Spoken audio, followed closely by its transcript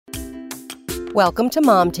Welcome to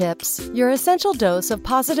Mom Tips, your essential dose of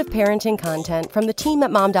positive parenting content from the team at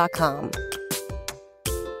mom.com.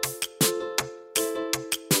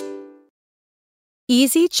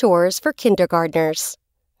 Easy chores for kindergartners.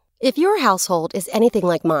 If your household is anything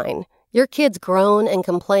like mine, your kids groan and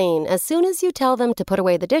complain as soon as you tell them to put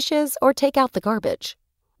away the dishes or take out the garbage.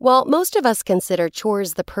 While most of us consider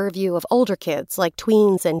chores the purview of older kids like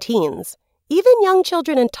tweens and teens, even young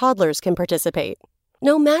children and toddlers can participate.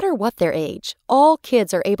 No matter what their age, all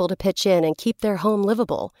kids are able to pitch in and keep their home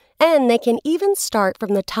livable, and they can even start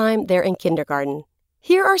from the time they're in kindergarten.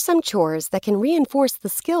 Here are some chores that can reinforce the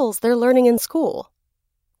skills they're learning in school.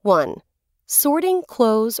 1. Sorting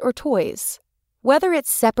clothes or toys. Whether it's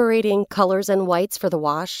separating colors and whites for the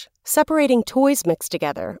wash, separating toys mixed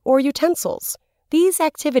together, or utensils, these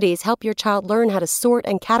activities help your child learn how to sort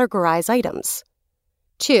and categorize items.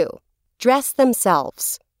 2. Dress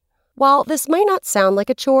themselves. While this might not sound like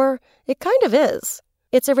a chore, it kind of is.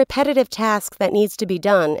 It's a repetitive task that needs to be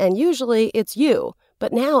done, and usually it's you,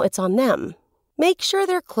 but now it's on them. Make sure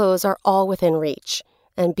their clothes are all within reach,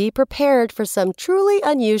 and be prepared for some truly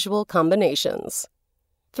unusual combinations.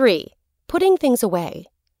 3. Putting things away.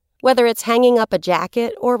 Whether it's hanging up a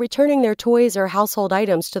jacket or returning their toys or household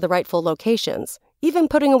items to the rightful locations, even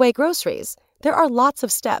putting away groceries, there are lots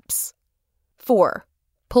of steps. 4.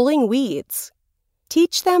 Pulling weeds.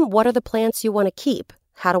 Teach them what are the plants you want to keep,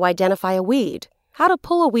 how to identify a weed, how to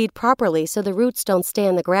pull a weed properly so the roots don't stay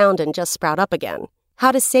in the ground and just sprout up again,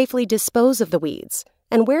 how to safely dispose of the weeds,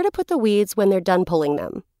 and where to put the weeds when they're done pulling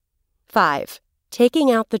them. 5. Taking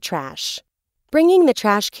out the trash. Bringing the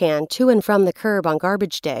trash can to and from the curb on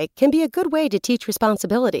garbage day can be a good way to teach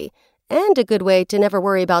responsibility, and a good way to never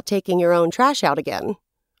worry about taking your own trash out again.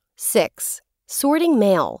 6. Sorting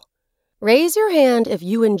mail. Raise your hand if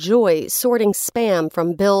you enjoy sorting spam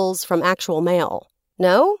from bills from actual mail.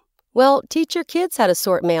 No? Well, teach your kids how to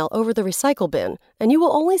sort mail over the recycle bin, and you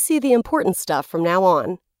will only see the important stuff from now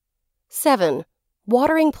on. 7.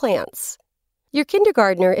 Watering plants. Your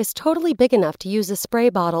kindergartner is totally big enough to use a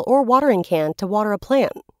spray bottle or watering can to water a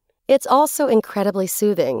plant. It's also incredibly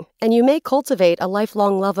soothing, and you may cultivate a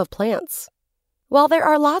lifelong love of plants. While there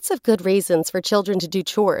are lots of good reasons for children to do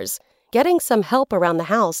chores, getting some help around the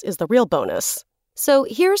house is the real bonus. So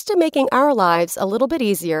here's to making our lives a little bit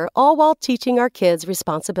easier, all while teaching our kids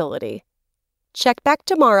responsibility. Check back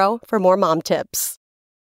tomorrow for more mom tips.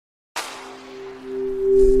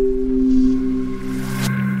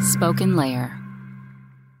 Spoken Layer.